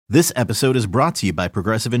This episode is brought to you by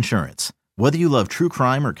Progressive Insurance. Whether you love true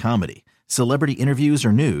crime or comedy, celebrity interviews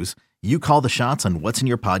or news, you call the shots on what's in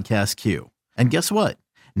your podcast queue. And guess what?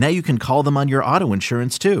 Now you can call them on your auto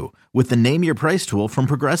insurance too with the Name Your Price tool from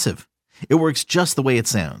Progressive. It works just the way it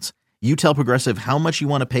sounds. You tell Progressive how much you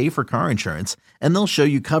want to pay for car insurance, and they'll show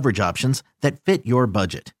you coverage options that fit your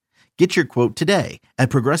budget. Get your quote today at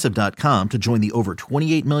Progressive.com to join the over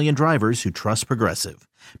 28 million drivers who trust Progressive.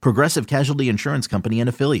 Progressive Casualty Insurance Company and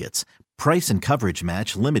Affiliates. Price and coverage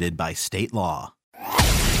match limited by state law.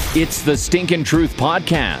 It's the Stinkin' Truth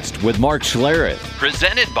Podcast with Mark Schlereth,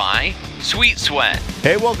 presented by Sweet Sweat.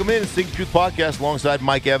 Hey, welcome in to Stinkin' Truth Podcast alongside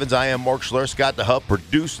Mike Evans. I am Mark Schlereth, Scott the Hub,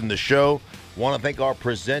 producing the show. Want to thank our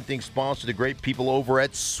presenting sponsor, the great people over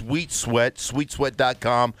at Sweet Sweat,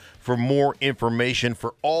 sweetsweat.com for more information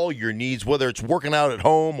for all your needs, whether it's working out at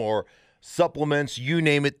home or supplements, you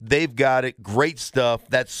name it, they've got it. Great stuff.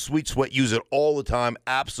 That's Sweet Sweat. Use it all the time.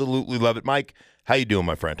 Absolutely love it. Mike, how you doing,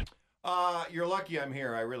 my friend? You're lucky I'm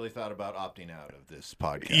here. I really thought about opting out of this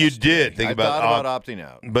podcast. You did I thought about opting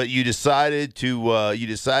out, but you decided to. You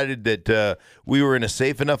decided that we were in a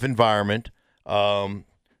safe enough environment,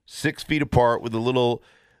 6 feet apart, with a little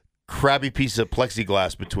crappy piece of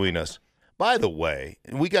plexiglass between us. By the way,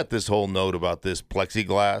 we got this whole note about this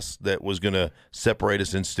plexiglass that was going to separate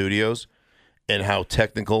us in studios, and how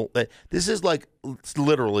technical. This is like it's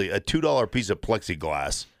literally a $2 piece of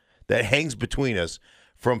plexiglass that hangs between us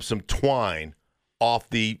from some twine off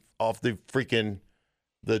the freaking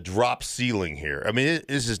the drop ceiling here. I mean,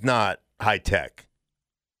 this is not high tech.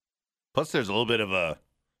 Plus, there's a little bit of a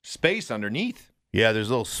space underneath. Yeah, there's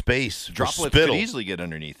a little space. Droplets could easily get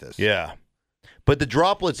underneath this. Yeah, but the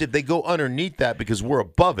droplets, if they go underneath that because we're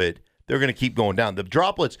above it, they're going to keep going down. The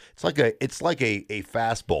droplets, it's like a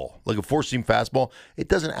fastball, like a four-seam fastball. It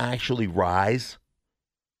doesn't actually rise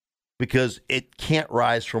because it can't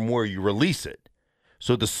rise from where you release it.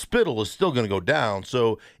 So the spittle is still going to go down.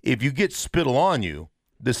 So if you get spittle on you,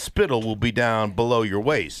 the spittle will be down below your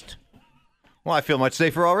waist. Well, I feel much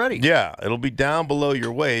safer already. Yeah, it'll be down below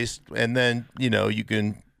your waist, and then you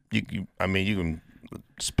can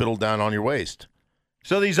spittle down on your waist.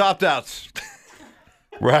 So these opt-outs,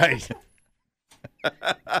 right?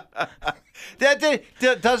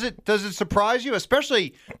 Does it surprise you?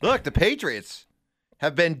 Especially, look, the Patriots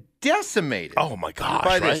have been decimated. Oh my gosh!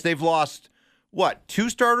 By this, right? They've lost. What, 2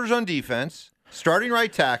 starters on defense, starting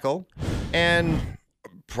right tackle, and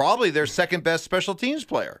probably their second best special teams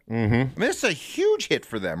player. Mm-hmm. I mean, it's a huge hit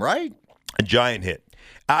for them, right? A giant hit.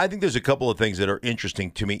 I think there's a couple of things that are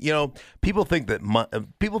interesting to me. You know, people think that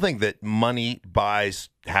money buys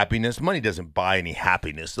happiness. Money doesn't buy any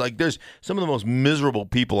happiness. Like, there's some of the most miserable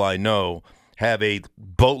people I know have a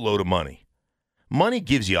boatload of money. Money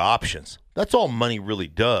gives you options. That's all money really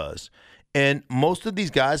does. And most of these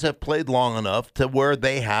guys have played long enough to where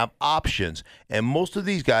they have options. And most of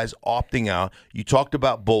these guys opting out. You talked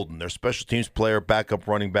about Bolden, their special teams player, backup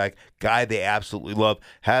running back, guy they absolutely love,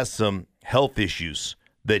 has some health issues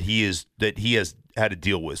that he has had to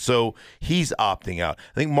deal with. So he's opting out.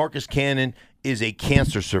 I think Marcus Cannon is a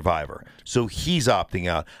cancer survivor. So he's opting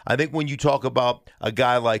out. I think when you talk about a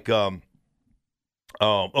guy like who's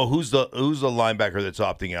the linebacker that's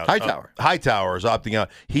opting out? Hightower. Hightower is opting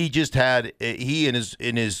out. He just had he and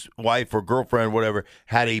his wife or girlfriend, whatever,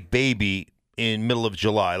 had a baby in middle of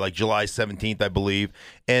July, like July 17th, I believe.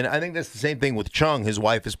 And I think that's the same thing with Chung. His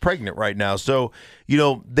wife is pregnant right now. So,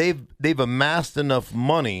 they've amassed enough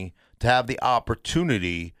money to have the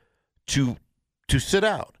opportunity to sit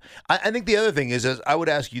out. I think the other thing is I would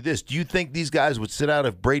ask you this. Do you think these guys would sit out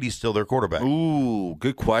if Brady's still their quarterback? Ooh,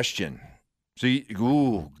 good question.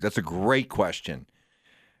 That's a great question.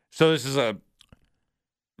 So this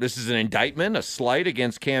is an indictment, a slight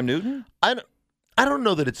against Cam Newton? I don't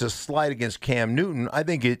know that it's a slight against Cam Newton. I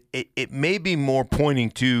think it may be more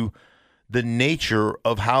pointing to the nature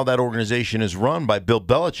of how that organization is run by Bill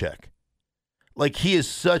Belichick. Like, he is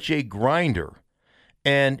such a grinder.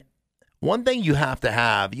 And one thing you have to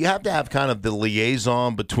have kind of the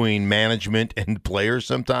liaison between management and players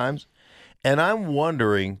sometimes. And I'm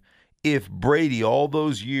wondering if Brady all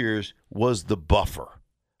those years was the buffer,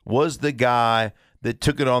 was the guy that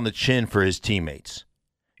took it on the chin for his teammates.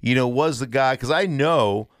 Was the guy, because I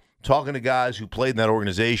know, talking to guys who played in that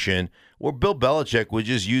organization, where Bill Belichick would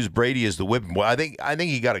just use Brady as the whipping boy. I think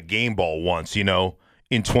he got a game ball once,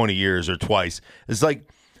 in 20 years or twice. It's like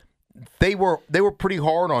they were pretty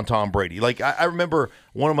hard on Tom Brady. Like, I remember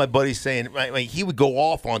one of my buddies saying, he would go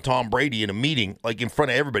off on Tom Brady in a meeting, like in front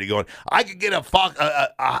of everybody, going, I could get a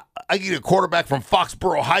quarterback from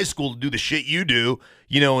Foxborough High School to do the shit you do,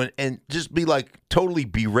 and just be like totally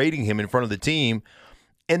berating him in front of the team.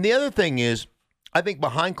 And the other thing is, I think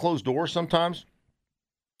behind closed doors sometimes,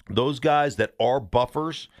 those guys that are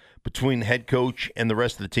buffers between the head coach and the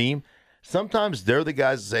rest of the team, sometimes they're the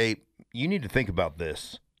guys that say, you need to think about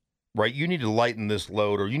this, right? You need to lighten this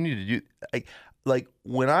load, or you need to do like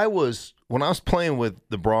when I was playing with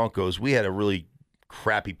the Broncos, we had a really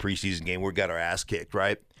crappy preseason game where we got our ass kicked,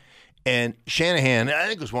 right? And Shanahan, I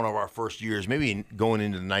think it was one of our first years, maybe going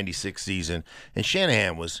into the 96 season, and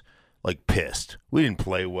Shanahan was like pissed. We didn't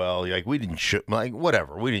play well. Like we didn't show, like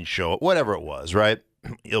whatever. We didn't show it, whatever it was, right?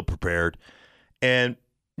 Ill prepared, and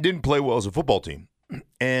didn't play well as a football team.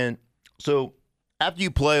 And so after you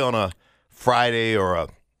play on a Friday or a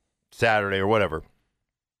Saturday or whatever,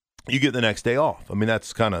 you get the next day off. I mean,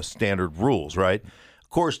 that's kind of standard rules, right? Of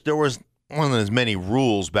course, there wasn't as many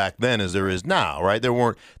rules back then as there is now, right? They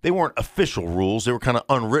weren't official rules. They were kind of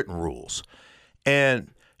unwritten rules.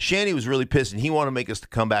 And Shanny was really pissed, and he wanted to make us to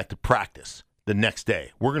come back to practice the next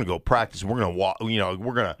day. We're going to go practice. We're going to walk. We're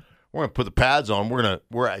going to put the pads on.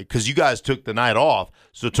 Because you guys took the night off,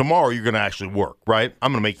 so tomorrow you're going to actually work, right?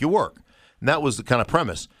 I'm going to make you work. And that was the kind of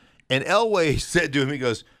premise. And Elway said to him, he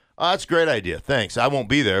goes, "Oh, that's a great idea. Thanks. I won't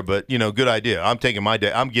be there, but good idea. I'm taking my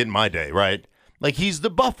day. I'm getting my day, right?" Like he's the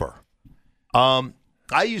buffer.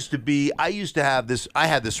 I used to have this. I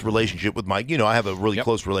had this relationship with Mike. I have a really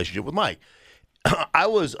close relationship with Mike. I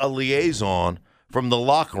was a liaison from the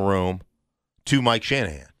locker room to Mike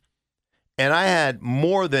Shanahan. And I had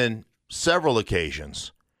more than several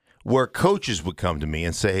occasions where coaches would come to me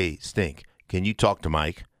and say, "Hey, Stink, can you talk to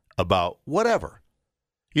Mike about whatever?"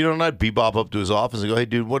 And I'd bebop up to his office and go, "Hey,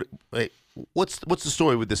 dude, what's the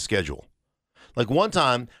story with this schedule?" Like one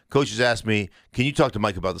time, coaches asked me, "Can you talk to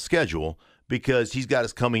Mike about the schedule?" Because he's got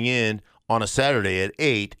us coming in on a Saturday at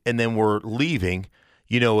 8, and then we're leaving,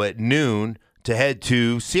 at noon to head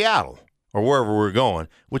to Seattle or wherever we're going,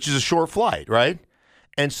 which is a short flight, right?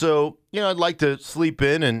 And so, I'd like to sleep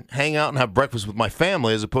in and hang out and have breakfast with my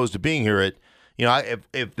family as opposed to being here at,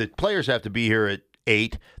 if the players have to be here at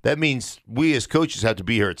 8, that means we as coaches have to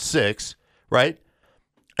be here at 6, right?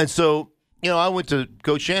 And so, I went to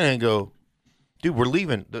Coach Shanahan and go, "Dude, we're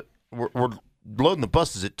leaving. We're loading the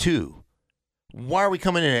buses at 2. Why are we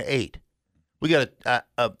coming in at 8? We got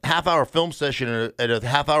a half-hour film session and a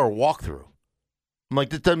half-hour walkthrough." I'm like,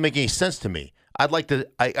 "This doesn't make any sense to me. I'd like to."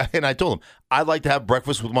 And I told him, "I'd like to have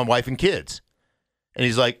breakfast with my wife and kids." And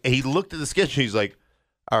he's like, he looked at the schedule. He's like,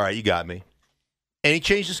 "All right, you got me." And he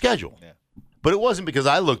changed the schedule. Yeah. But it wasn't because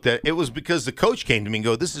I looked at it. It was because the coach came to me and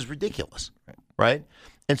go, "This is ridiculous." Right?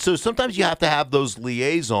 And so sometimes you have to have those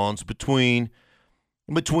liaisons between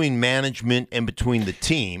management and between the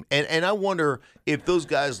team. And I wonder if those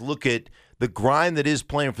guys look at the grind that is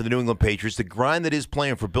playing for the New England Patriots, the grind that is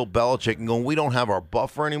playing for Bill Belichick, and going, "We don't have our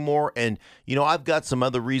buffer anymore." And, I've got some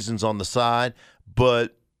other reasons on the side,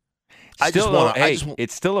 but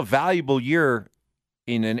it's still a valuable year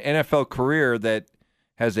in an NFL career that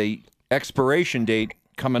has a expiration date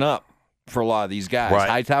coming up for a lot of these guys. Right.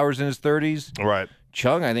 Hightower's in his 30s. Right.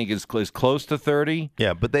 Chung, I think, is close to 30.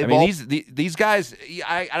 Yeah, but these guys.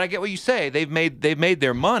 I get what you say. They've made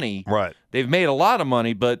their money. Right. They've made a lot of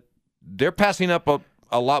money, but they're passing up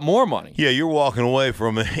a lot more money. Yeah, you're walking away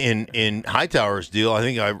from in Hightower's deal. I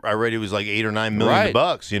think I read it was like $8 or $9 million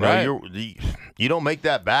bucks. You don't make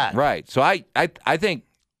that back. Right. So I think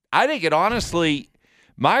it honestly.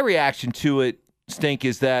 My reaction to it, Stink,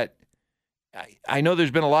 is that I know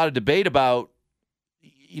there's been a lot of debate about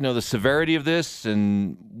the severity of this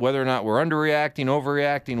and whether or not we're underreacting,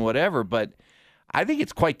 overreacting, whatever. But I think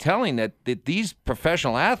it's quite telling that these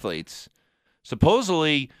professional athletes,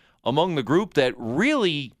 supposedly among the group that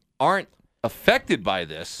really aren't affected by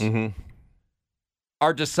this,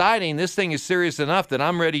 are deciding this thing is serious enough that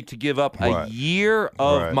I'm ready to give up a year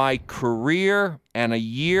of my career and a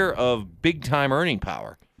year of big-time earning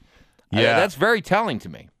power. Yeah, that's very telling to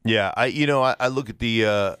me. Yeah, I look at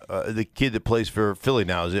the kid that plays for Philly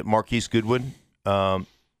now. Is it Marquise Goodwin? The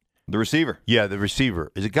receiver. Yeah, the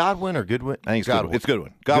receiver. Is it Godwin or Goodwin? I think it's Godwin. It's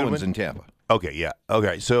Goodwin. Godwin's in Tampa. Okay, yeah.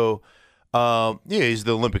 Okay, so he's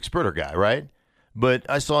the Olympic sprinter guy, right? But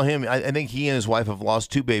I saw him. I think he and his wife have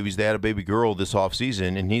lost 2 babies. They had a baby girl this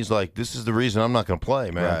offseason, and he's like, "This is the reason I'm not going to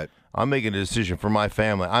play, man. Right. I'm making a decision for my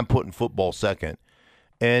family. I'm putting football second."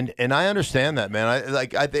 And I understand that, man.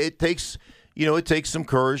 It takes some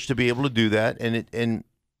courage to be able to do that, and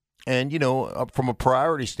from a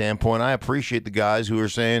priority standpoint, I appreciate the guys who are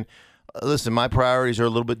saying, "Listen, my priorities are a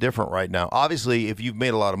little bit different right now." Obviously, if you've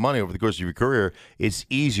made a lot of money over the course of your career, it's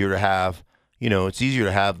easier to have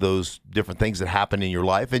those different things that happen in your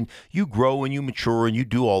life, and you grow and you mature and you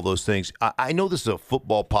do all those things. I know this is a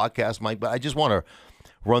football podcast, Mike, but I just want to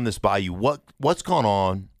run this by you. What's going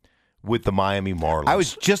on with the Miami Marlins? I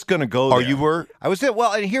was just going to go there. Oh, you were? I was there.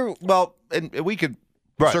 And we could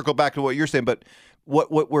circle back to what you're saying, but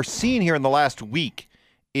what we're seeing here in the last week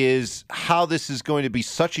is how this is going to be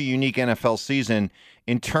such a unique NFL season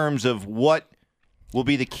in terms of what will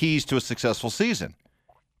be the keys to a successful season.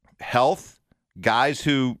 Health, guys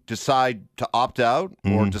who decide to opt out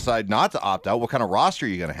or decide not to opt out, what kind of roster are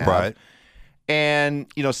you going to have? Right. And,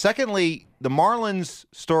 secondly, the Marlins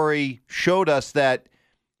story showed us that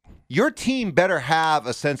your team better have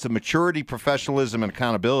a sense of maturity, professionalism, and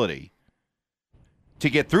accountability to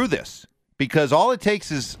get through this, because all it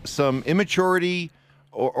takes is some immaturity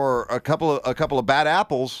or a couple of bad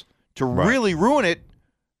apples to really ruin it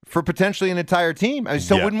for potentially an entire team.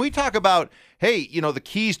 When we talk about, hey, the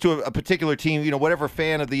keys to a particular team, whatever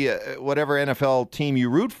fan of the whatever NFL team you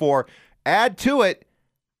root for, add to it,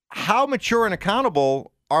 how mature and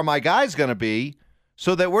accountable are my guys going to be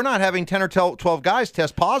so that we're not having 10 or 12 guys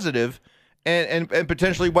test positive and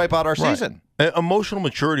potentially wipe out our season. Emotional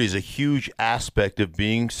maturity is a huge aspect of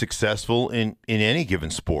being successful in any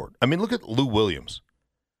given sport. I mean, look at Lou Williams.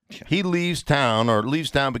 He leaves town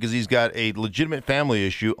because he's got a legitimate family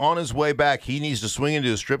issue. On his way back, he needs to swing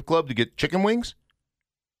into a strip club to get chicken wings.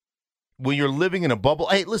 When you're living in a bubble,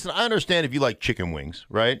 hey, listen, I understand if you like chicken wings,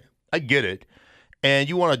 right? I get it. And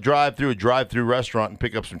you want to drive through a drive-through restaurant and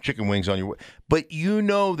pick up some chicken wings on your way. But you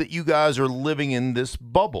know that you guys are living in this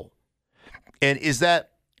bubble. And is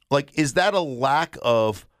that a lack,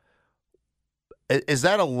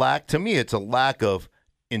 to me, it's a lack of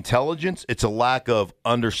intelligence, it's a lack of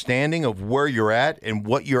understanding of where you're at and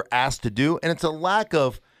what you're asked to do, and it's a lack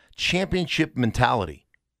of championship mentality.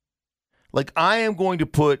 Like, I am going to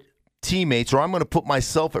put teammates, or I'm going to put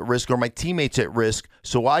myself at risk or my teammates at risk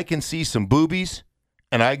so I can see some boobies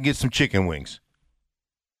and I can get some chicken wings.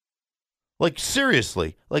 Like,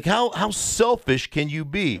 seriously, like how selfish can you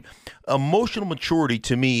be? Emotional maturity,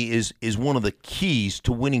 to me, is one of the keys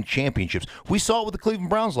to winning championships. We saw it with the Cleveland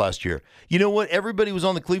Browns last year. You know what? Everybody was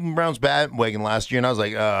on the Cleveland Browns bandwagon last year, and I was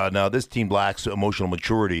like, no, this team lacks emotional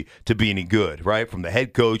maturity to be any good, right? From the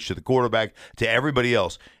head coach to the quarterback to everybody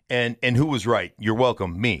else. And who was right? You're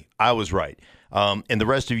welcome. Me. I was right. And the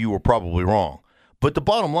rest of you were probably wrong. But the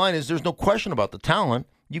bottom line is there's no question about the talent.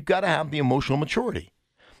 You've got to have the emotional maturity.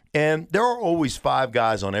 And there are always 5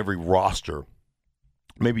 guys on every roster,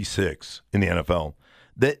 maybe 6 in the NFL,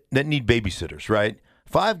 that need babysitters, right?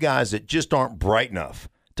 5 guys that just aren't bright enough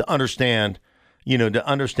to understand,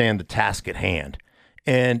 the task at hand.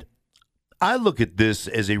 And I look at this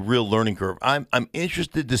as a real learning curve. I'm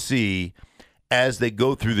interested to see as they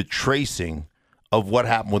go through the tracing of what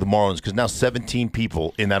happened with the Marlins, because now 17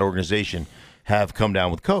 people in that organization have come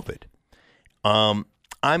down with COVID.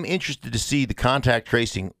 I'm interested to see the contact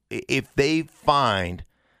tracing. If they find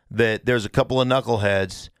that there's a couple of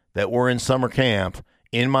knuckleheads that were in summer camp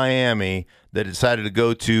in Miami that decided to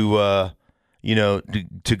go to,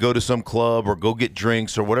 to go to some club or go get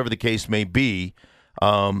drinks or whatever the case may be,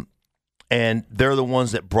 and they're the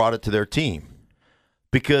ones that brought it to their team.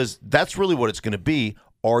 Because that's really what it's going to be.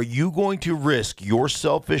 Are you going to risk your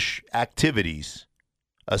selfish activities,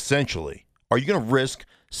 essentially? Are you going to risk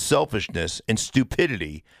selfishness and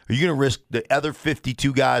stupidity? Are you going to risk the other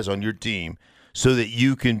 52 guys on your team so that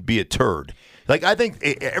you can be a turd? Like, I think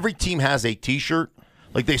every team has a T-shirt.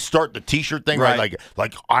 Like, they start the T-shirt thing, right?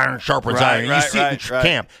 Like iron sharpens iron. You see it in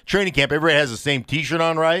camp, training camp, everybody has the same T-shirt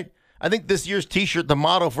on, right? I think this year's T-shirt, the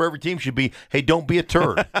motto for every team should be, "Hey, don't be a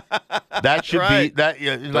turd." That should be that.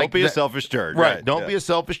 Don't be a selfish turd. Right. Don't be a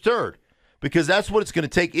selfish turd. Because that's what it's going to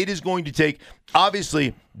take. It is going to take,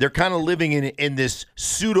 obviously, they're kind of living in this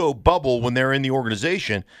pseudo bubble when they're in the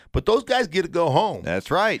organization, but those guys get to go home. That's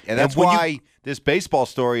right. And that's why this baseball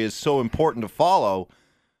story is so important to follow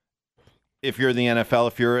if you're in the NFL,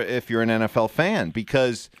 if you're an NFL fan,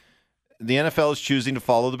 because the NFL is choosing to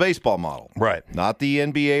follow the baseball model. Right. Not the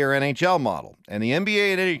NBA or NHL model. And the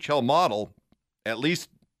NBA and NHL model, at least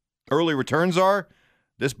early returns are,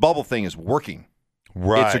 this bubble thing is working.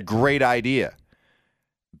 Right. It's a great idea.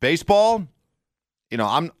 Baseball,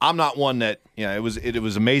 I'm not one that, it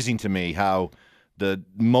was amazing to me how the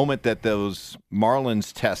moment that those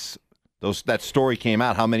Marlins tests, that story came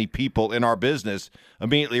out, how many people in our business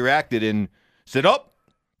immediately reacted and said, "Oh,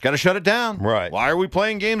 got to shut it down." Right. Why are we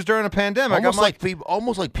playing games during a pandemic? Almost like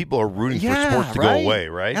people are rooting for sports to go away,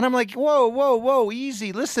 right? And I'm like, whoa,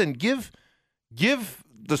 easy. Listen, give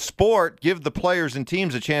the sport, give the players and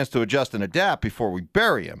teams a chance to adjust and adapt before we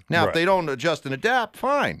bury them. Now, if they don't adjust and adapt,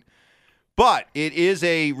 fine. But it is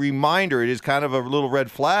a reminder, it is kind of a little red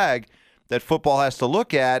flag that football has to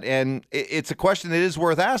look at, and it's a question that is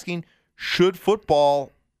worth asking. should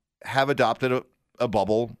football have adopted a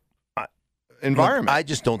bubble environment? Look, I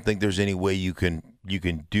just don't think there's any way you can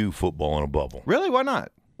do football in a bubble. Really? Why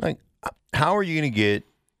not? Like, how are you going to get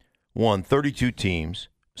 32 teams?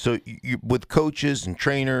 So you, with coaches and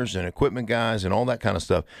trainers and equipment guys and all that kind of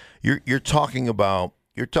stuff, you're talking about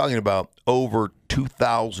over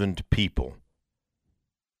 2,000 people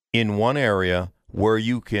in one area where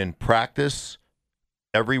you can practice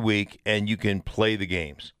every week and you can play the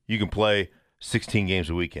games. You can play 16 games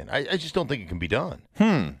a weekend. I just don't think it can be done.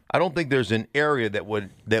 I don't think there's an area that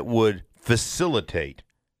would facilitate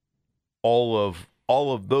all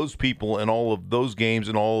of those people and all of those games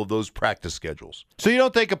and all of those practice schedules. So you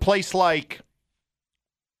don't think a place like,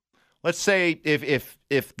 let's say, if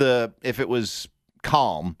it was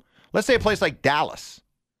calm, let's say a place like Dallas,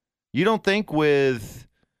 you don't think with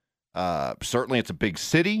certainly it's a big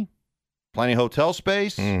city, plenty of hotel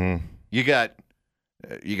space. Mm-hmm. You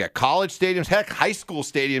got college stadiums. Heck, high school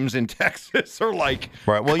stadiums in Texas are like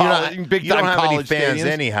right. Well, big you don't time have any college fans stadiums.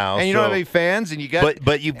 anyhow, and you don't have any fans, and you got.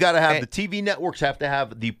 But you've got to have the TV networks have to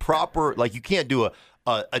have the proper. Like, you can't do a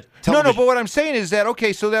television. No. But what I'm saying is that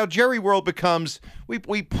okay. So now Jerry World becomes we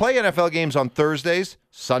play NFL games on Thursdays,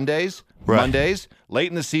 Sundays, right. Mondays. Late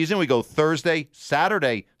in the season, we go Thursday,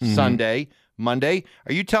 Saturday, Sunday. Monday.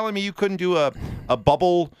 Are you telling me you couldn't do a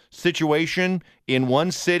bubble situation in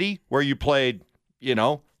one city where you played,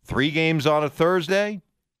 3 games on a Thursday,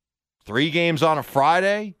 3 games on a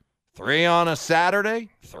Friday, 3 on a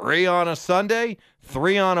Saturday, 3 on a Sunday,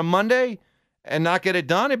 3 on a Monday, and not get it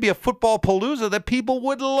done? It'd be a football palooza that people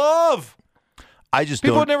would love.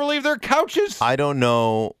 People would never leave their couches. I don't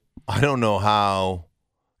know how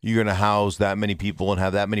you're going to house that many people and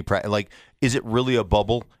have that many is it really a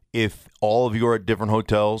bubble? If all of you are at different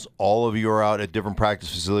hotels, all of you are out at different practice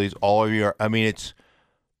facilities, all of you are, it's,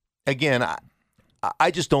 again,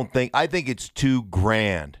 I just don't think, I think it's too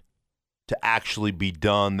grand to actually be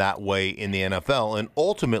done that way in the NFL. And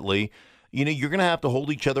ultimately, you're going to have to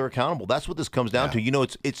hold each other accountable. That's what this comes down to.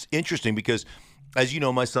 It's interesting because, as you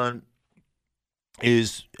know, my son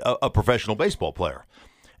is a professional baseball player.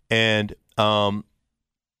 And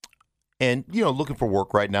looking for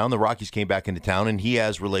work right now. And the Rockies came back into town, and he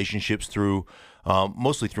has relationships through,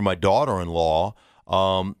 mostly through my daughter-in-law,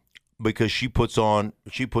 because she puts on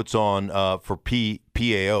for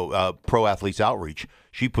PAO, Pro Athletes Outreach.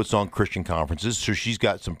 She puts on Christian conferences, so she's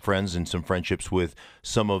got some friends and some friendships with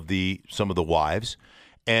some of the wives,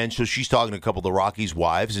 and so she's talking to a couple of the Rockies'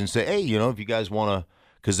 wives and say, hey, if you guys want to,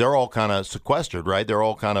 because they're all kind of sequestered, right? They're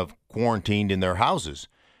all kind of quarantined in their houses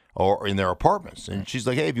or in their apartments. And she's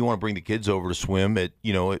like, hey, if you want to bring the kids over to swim at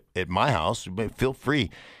my house, feel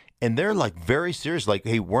free. And they're like very serious, like,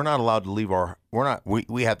 hey, we're not allowed to leave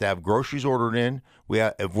we have to have groceries ordered in.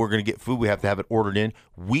 If we're going to get food, we have to have it ordered in.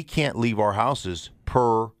 We can't leave our houses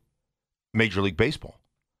per Major League Baseball.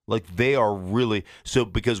 Like, they are really, so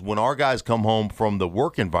because when our guys come home from the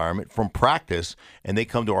work environment, from practice, and they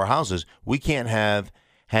come to our houses, we can't have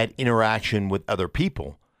had interaction with other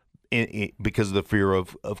people because of the fear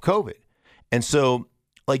of COVID. And so,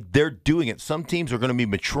 like, they're doing it. Some teams are going to be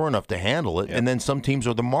mature enough to handle it, and then some teams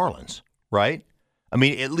are the Marlins, right? I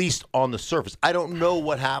mean, at least on the surface. I don't know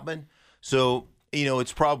what happened. So,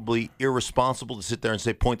 it's probably irresponsible to sit there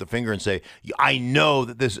and point the finger and say, I know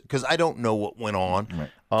that this, because I don't know what went on.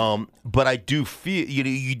 Right. But I do feel,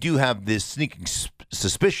 you do have this sneaking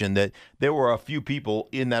suspicion that there were a few people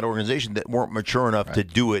in that organization that weren't mature enough to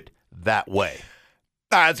do it that way.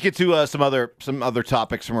 All right, let's get to some other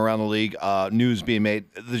topics from around the league. News being made,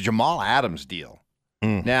 the Jamal Adams deal.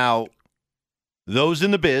 Now, those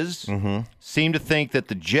in the biz seem to think that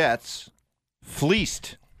the Jets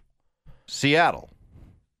fleeced Seattle.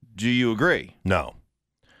 Do you agree? No.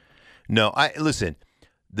 Listen.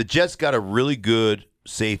 The Jets got a really good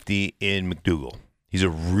safety in McDougal. He's a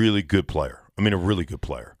really good player. A really good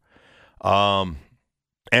player. And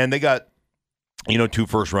they got 2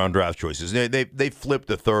 first-round draft choices. They flipped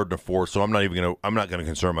the 3rd and the 4th, so I'm not going to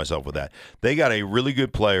concern myself with that. They got a really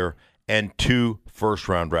good player and 2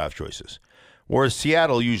 first-round draft choices. Whereas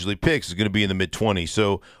Seattle usually picks is going to be in the mid-20s.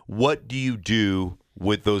 So what do you do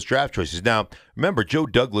with those draft choices? Now, remember, Joe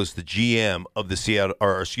Douglas, the GM of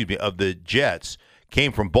the Jets,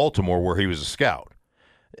 came from Baltimore where he was a scout.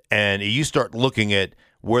 And you start looking at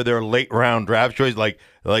where their late-round draft choices, like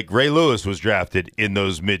Ray Lewis was drafted in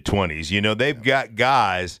those mid-20s. They've got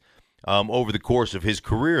guys over the course of his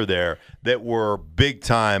career there that were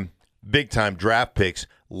big-time draft picks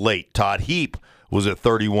late. Todd Heap was at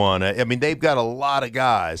 31. They've got a lot of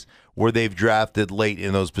guys where they've drafted late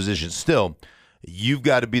in those positions. Still, you've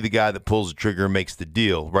got to be the guy that pulls the trigger and makes the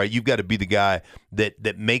deal, right? You've got to be the guy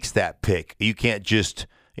that makes that pick. You can't just,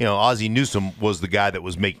 Ozzie Newsome was the guy that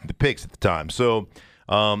was making the picks at the time. So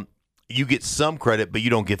you get some credit, but you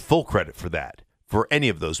don't get full credit for that, for any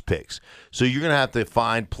of those picks. So you're going to have to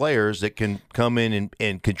find players that can come in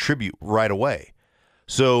and contribute right away.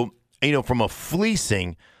 So, from a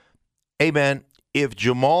fleecing, hey, man, if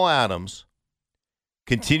Jamal Adams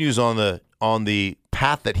continues on the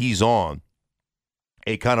path that he's on,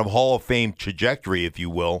 a kind of Hall of Fame trajectory, if you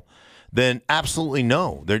will, then absolutely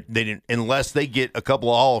no. They didn't, unless they get a couple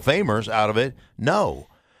of Hall of Famers out of it, no,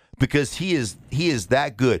 because he is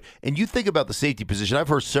that good. And you think about the safety position. I've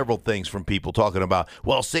heard several things from people talking about,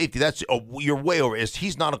 well, safety, you're way over.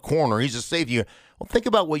 He's not a corner. He's a safety. Well, think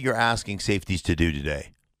about what you're asking safeties to do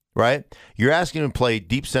today, right? You're asking them to play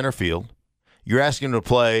deep center field. You're asking them to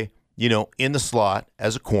play, in the slot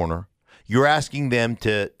as a corner. You're asking them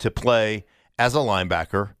to play as a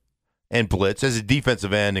linebacker and blitz, as a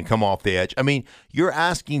defensive end and come off the edge. I mean, you're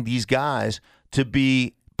asking these guys to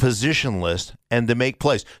be positionless and to make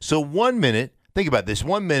plays. So 1 minute, think about this.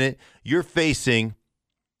 1 minute you're facing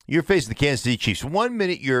the Kansas City Chiefs. 1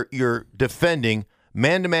 minute you're defending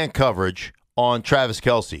man-to-man coverage on Travis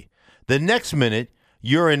Kelce. The next minute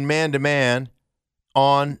you're in man-to-man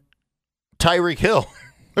on Tyreek Hill,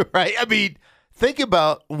 right? I mean, think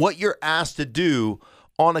about what you're asked to do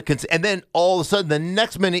on and then all of a sudden the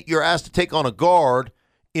next minute you're asked to take on a guard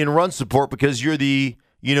in run support because you're the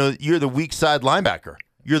weak side linebacker.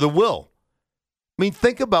 You're the will. I mean,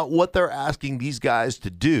 think about what they're asking these guys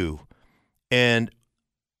to do, and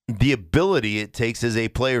the ability it takes as a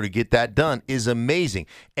player to get that done is amazing.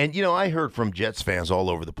 And, I heard from Jets fans all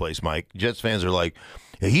over the place, Mike. Jets fans are like,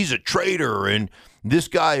 he's a traitor, and this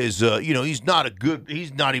guy is, he's not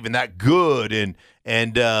even that good,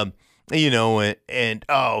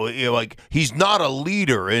 like he's not a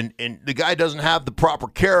leader, and the guy doesn't have the proper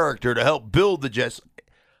character to help build the Jets.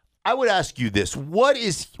 I would ask you this: what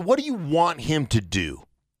do you want him to do?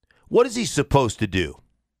 What is he supposed to do?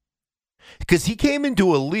 Because he came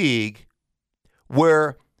into a league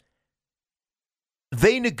where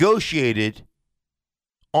they negotiated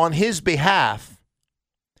on his behalf,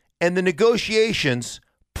 and the negotiations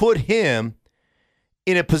put him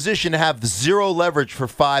in a position to have zero leverage for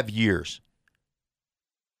 5 years.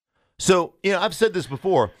 So, I've said this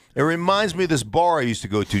before. It reminds me of this bar I used to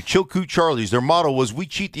go to, Chilkoot Charlie's. Their motto was, we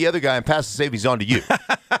cheat the other guy and pass the savings on to you.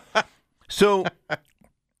 So,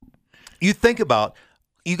 you think about,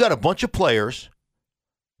 you got a bunch of players,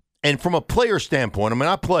 and from a player standpoint,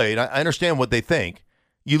 I played, I understand what they think.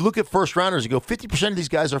 You look at first rounders and go, 50% of these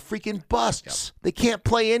guys are freaking busts. Yep. They can't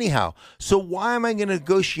play anyhow. So why am I going to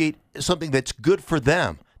negotiate something that's good for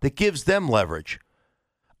them, that gives them leverage?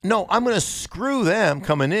 No, I'm going to screw them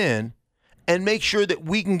coming in and make sure that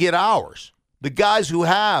we can get ours. The guys who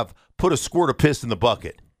have put a squirt of piss in the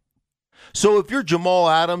bucket. So if you're Jamal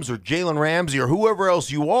Adams or Jalen Ramsey or whoever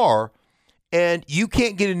else you are, and you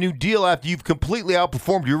can't get a new deal after you've completely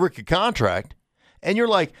outperformed your rookie contract, and you're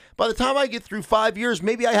like, by the time I get through 5 years,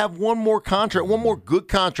 maybe I have one more good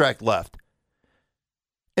contract left.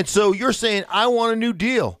 And so you're saying, I want a new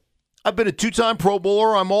deal. I've been a 2-time Pro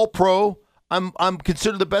Bowler. I'm all pro. I'm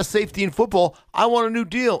considered the best safety in football. I want a new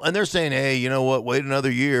deal. And they're saying, hey, you know what? Wait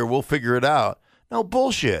another year. We'll figure it out. No,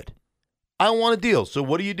 bullshit. I want a deal. So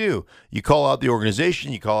what do? You call out the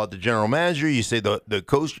organization. You call out the general manager. You say the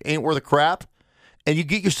coach ain't worth a crap. And you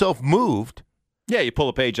get yourself moved. Yeah, you pull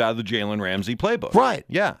a page out of the Jalen Ramsey playbook, right?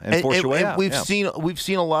 Yeah, and force your way out. We've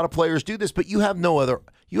seen a lot of players do this, but you have no other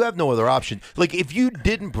option. Like if you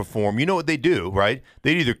didn't perform, you know what they do, right?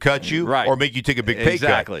 They'd either cut you or make you take a big pay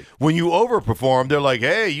cut. When you overperform, they're like,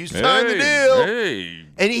 "Hey, you signed the deal." Hey.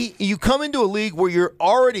 And you come into a league where you're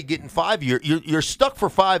already getting 5 years. You're stuck for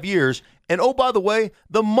 5 years, and oh, by the way,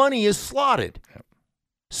 the money is slotted.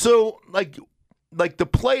 So like the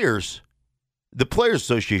Players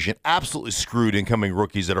Association absolutely screwed incoming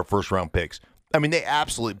rookies that are first-round picks. I mean, they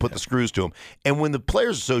absolutely put the screws to them. And when the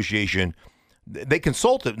Players Association, they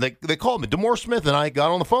consulted, they called me. DeMaure Smith and I got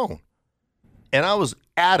on the phone. And I was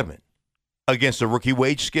adamant against a rookie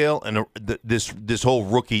wage scale and this whole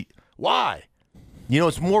rookie. Why?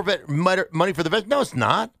 It's more money for the vets. No, it's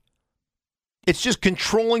not. It's just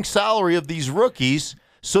controlling salary of these rookies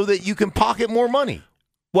so that you can pocket more money.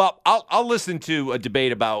 Well, I'll listen to a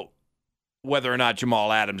debate about whether or not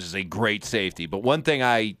Jamal Adams is a great safety. But one thing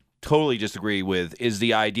I totally disagree with is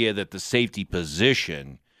the idea that the safety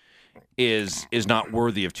position is not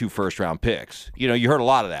worthy of 2 first-round picks. You heard a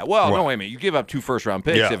lot of that. Well, no, wait a minute. You give up 2 first-round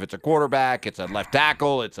picks if it's a quarterback, it's a left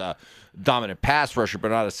tackle, it's a dominant pass rusher, but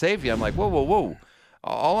not a safety. I'm like, whoa.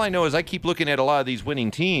 All I know is I keep looking at a lot of these winning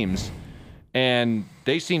teams, and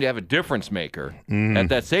they seem to have a difference maker at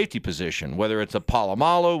that safety position, whether it's a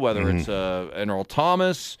Polamalu, whether it's an Earl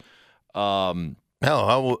Thomas.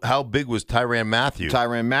 Hell, how big was Tyrann Mathieu?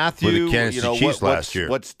 Tyrann Mathieu, for the Kansas City Chiefs last year.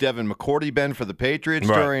 What's Devin McCourty been for the Patriots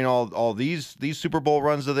during all these Super Bowl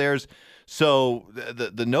runs of theirs? So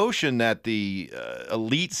the notion that the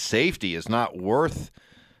elite safety is not worth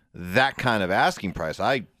that kind of asking price,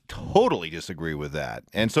 I totally disagree with that.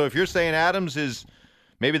 And so if you're saying Adams is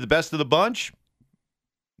maybe the best of the bunch,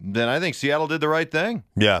 then I think Seattle did the right thing.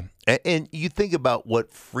 Yeah, and you think about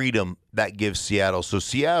what freedom that gives Seattle. So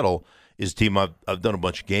Seattle is a team I've done a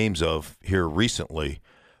bunch of games of here recently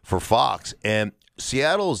for Fox, and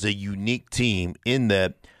Seattle is a unique team in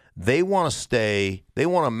that they want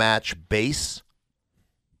to match base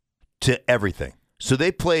to everything. So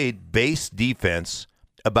they played base defense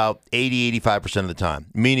about 80-85% of the time,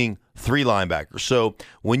 meaning 3 linebackers. So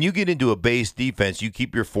when you get into a base defense, you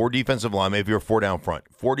keep your 4 defensive linemen, if you're 4 down front,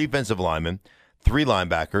 4 defensive linemen, 3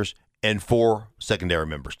 linebackers, and 4 secondary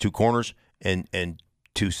members, 2 corners and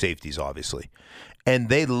 2 safeties, obviously. And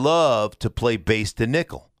they love to play base to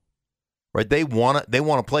nickel, right? They want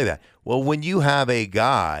to play that. Well, when you have a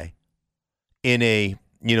guy in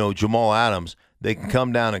Jamal Adams, they can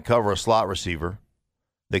come down and cover a slot receiver.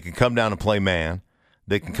 They can come down and play man.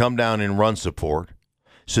 They can come down and run support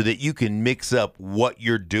so that you can mix up what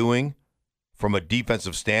you're doing from a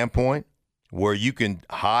defensive standpoint where you can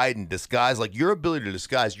hide and disguise, like your ability to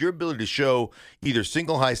disguise, your ability to show either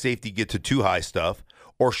single high safety, get to 2 high stuff,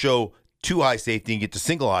 or show 2 high safety and get to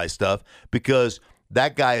single high stuff, because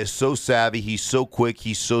that guy is so savvy, he's so quick,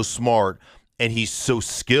 he's so smart, and he's so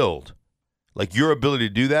skilled. Like your ability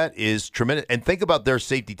to do that is tremendous. And think about their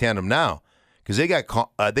safety tandem now, because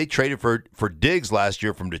they traded for Diggs last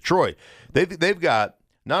year from Detroit. They've got,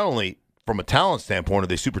 not only from a talent standpoint are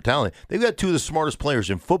they super talented, they've got 2 of the smartest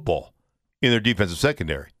players in football in their defensive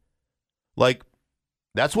secondary. Like,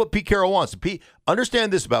 that's what Pete Carroll wants.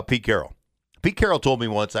 Understand this about Pete Carroll. Pete Carroll told me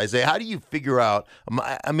once, I say, how do you figure out,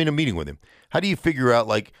 I'm in a meeting with him, how do you figure out,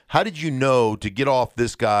 like, how did you know to get off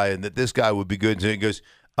this guy and that this guy would be good? And he goes,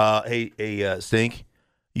 hey, Stink,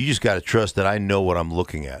 you just got to trust that I know what I'm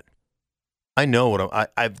looking at. I know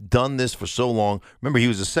what I've done this for so long. Remember, he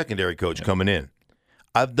was a secondary coach coming in.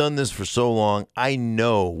 I've done this for so long. I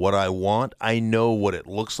know what I want. I know what it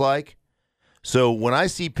looks like. So when I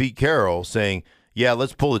see Pete Carroll saying, yeah,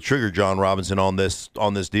 let's pull the trigger, John Robinson, on this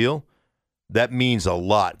deal, that means a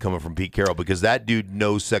lot coming from Pete Carroll, because that dude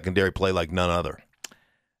knows secondary play like none other.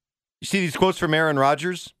 You see these quotes from Aaron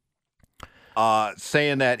Rodgers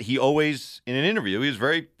saying that he always, in an interview, he was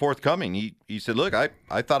very forthcoming. He said, look,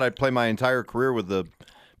 I thought I'd play my entire career with the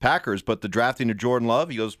Packers, but the drafting of Jordan Love,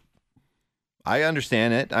 he goes, I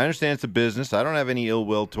understand it. I understand it's a business. I don't have any ill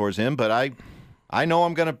will towards him, but I know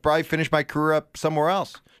I'm going to probably finish my career up somewhere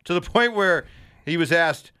else. To the point where he was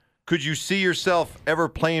asked, could you see yourself ever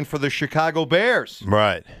playing for the Chicago Bears?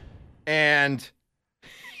 Right. And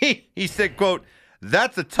he said, quote,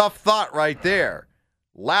 that's a tough thought right there.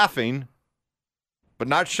 Laughing, but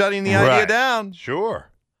not shutting the idea down.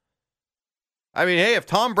 Sure. I mean, hey, if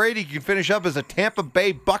Tom Brady can finish up as a Tampa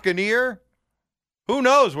Bay Buccaneer, who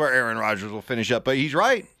knows where Aaron Rodgers will finish up? But he's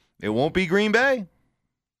right. It won't be Green Bay.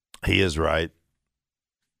 He is right.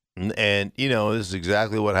 And, this is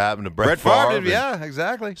exactly what happened to Brett Favre. Yeah,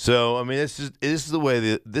 exactly. So, I mean, this is the way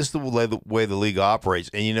the league operates.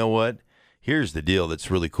 And you know what? Here's the deal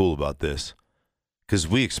that's really cool about this, because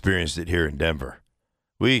we experienced it here in Denver.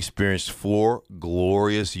 We experienced 4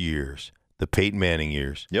 glorious years, the Peyton Manning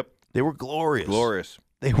years. Yep. They were glorious. Glorious.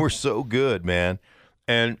 They were so good, man.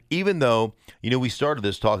 And even though, we started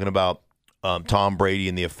this talking about Tom Brady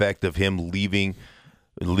and the effect of him leaving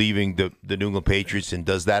the New England Patriots, and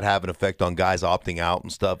does that have an effect on guys opting out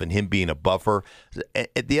and stuff, and him being a buffer? And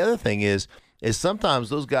the other thing is sometimes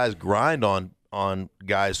those guys grind on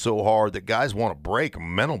guys so hard that guys want to break, a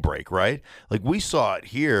mental break, right? Like we saw it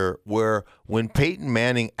here, where when Peyton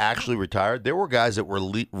Manning actually retired, there were guys that were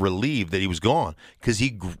relieved that he was gone, because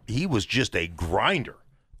he was just a grinder.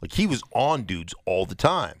 Like he was on dudes all the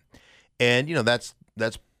time. And, that's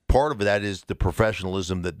part of that is the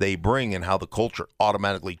professionalism that they bring, and how the culture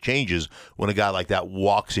automatically changes when a guy like that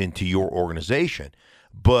walks into your organization.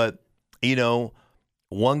 But,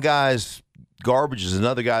 one guy's garbage is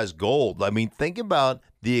another guy's gold. I mean, think about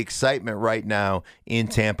the excitement right now in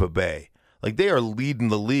Tampa Bay. Like, they are leading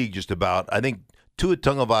the league just about. I think Tua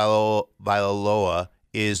Tagovailoa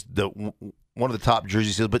is one of the top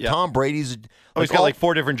jersey sales, but Tom Brady's he's got like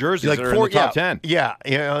 4 different jerseys that are in the top 10. Yeah,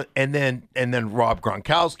 and then Rob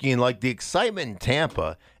Gronkowski, and like the excitement in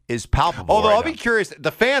Tampa is palpable. Although right I'll now. be curious,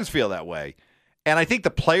 the fans feel that way. And I think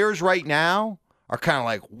the players right now are kind of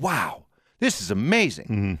like, wow, this is amazing.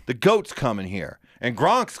 Mm-hmm. The GOAT's coming here and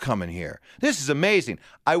Gronk's coming here. This is amazing.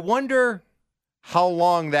 I wonder how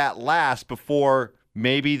long that lasts before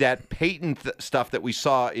maybe that Peyton stuff that we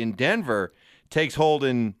saw in Denver takes hold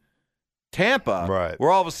in Tampa, right? Where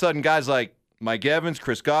all of a sudden guys like Mike Evans,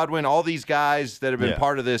 Chris Godwin, all these guys that have been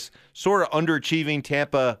part of this sort of underachieving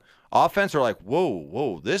Tampa offense are like,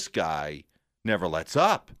 whoa, this guy never lets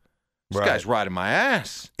up. This guy's riding my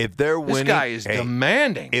ass. If they're winning, this guy is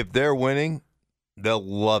demanding. If they're winning, they'll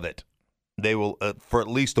love it. They will for at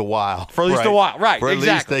least a while. For at least a while, right? For at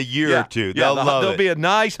least a year or two, they'll love it. There'll be a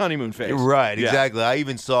nice honeymoon phase, right? Exactly. I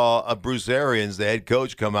even saw Bruce Arians, the head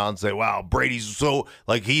coach, come out and say, "Wow, Brady's so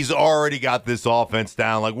he's already got this offense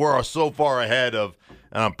down. Like we're so far ahead of."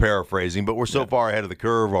 And I'm paraphrasing, but we're so far ahead of the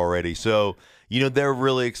curve already. So they're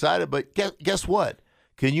really excited. But guess what?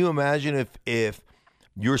 Can you imagine if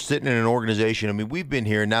you're sitting in an organization? I mean, we've been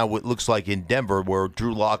here now. What looks like in Denver, where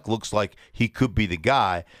Drew Lock looks like he could be the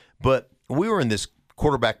guy, but we were in this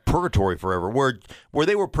quarterback purgatory forever, where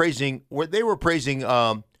they were praising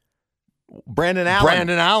Brandon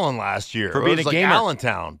Allen last year for being a gamer,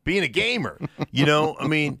 Allentown, being a gamer. I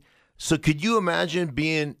mean, so could you imagine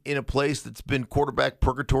being in a place that's been quarterback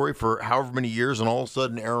purgatory for however many years, and all of a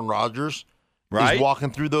sudden Aaron Rodgers is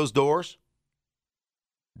walking through those doors?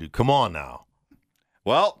 Dude, come on now.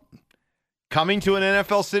 Well, coming to an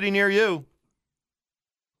NFL city near you,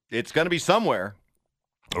 it's going to be somewhere.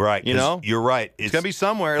 Right. You're right. It's going to be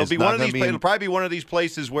somewhere. It'll be one of these. It'll probably be one of these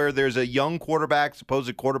places where there's a young quarterback,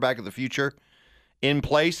 supposed quarterback of the future, in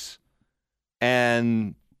place,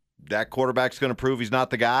 and that quarterback's going to prove he's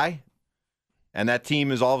not the guy, and that team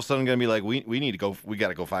is all of a sudden going to be like, we need to go. We got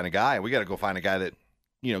to go find a guy. We got to go find a guy that,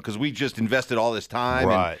 because we just invested all this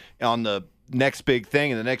time on the next big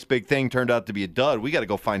thing, and the next big thing turned out to be a dud. We got to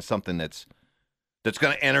go find something that's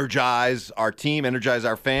going to energize our team, energize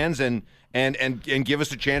our fans, and give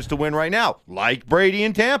us a chance to win right now, like Brady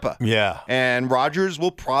in Tampa. Yeah. And Rodgers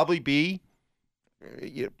will probably be,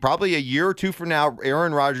 a year or two from now,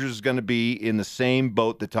 Aaron Rodgers is going to be in the same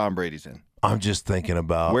boat that Tom Brady's in. I'm just thinking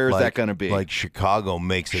about where is that going to be? Like Chicago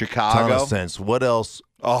makes a ton of sense. What else?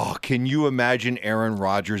 Oh, can you imagine Aaron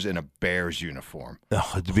Rodgers in a Bears uniform?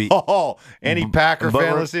 It'd be, any Packer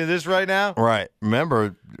fan listening to this right now? Right.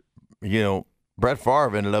 Remember, Brett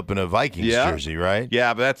Favre ended up in a Vikings jersey, right?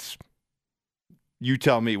 Yeah, but that's... You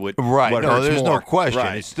tell me what right. What no, hurts there's more. no question.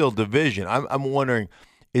 Right. It's still division. I'm wondering,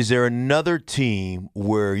 is there another team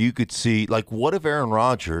where you could see, what if Aaron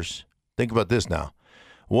Rodgers, think about this now,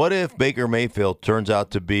 what if Baker Mayfield turns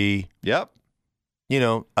out to be, a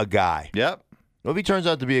guy? Yep. What if he turns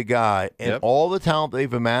out to be a guy, and all the talent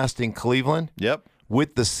they've amassed in Cleveland,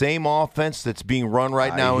 with the same offense that's being run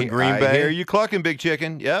right now in Green Bay? I hear you clucking, big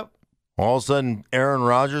chicken. Yep. All of a sudden, Aaron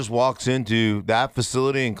Rodgers walks into that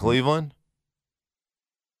facility in Cleveland.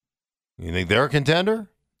 You think they're a contender?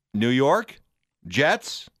 New York?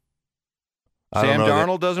 Jets? Sam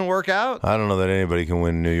Darnold doesn't work out? I don't know that anybody can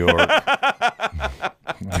win New York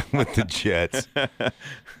with the Jets.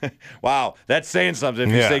 Wow, that's saying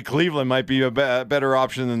something. If you say Cleveland might be a better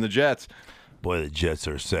option than the Jets. Boy, the Jets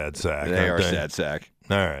are a sad sack. They are a sad sack.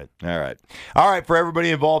 All right. All right. For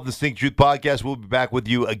everybody involved in the Stink Truth Podcast, we'll be back with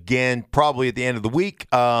you again probably at the end of the week.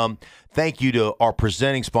 Thank you to our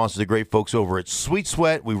presenting sponsors, the great folks over at Sweet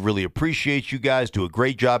Sweat. We really appreciate you guys. Do a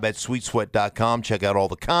great job at sweetsweat.com. Check out all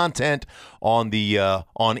the content on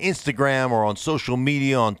Instagram or on social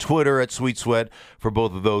media, on Twitter at Sweet Sweat for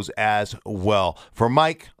both of those as well. For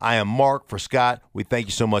Mike, I am Mark. For Scott, we thank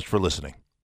you so much for listening.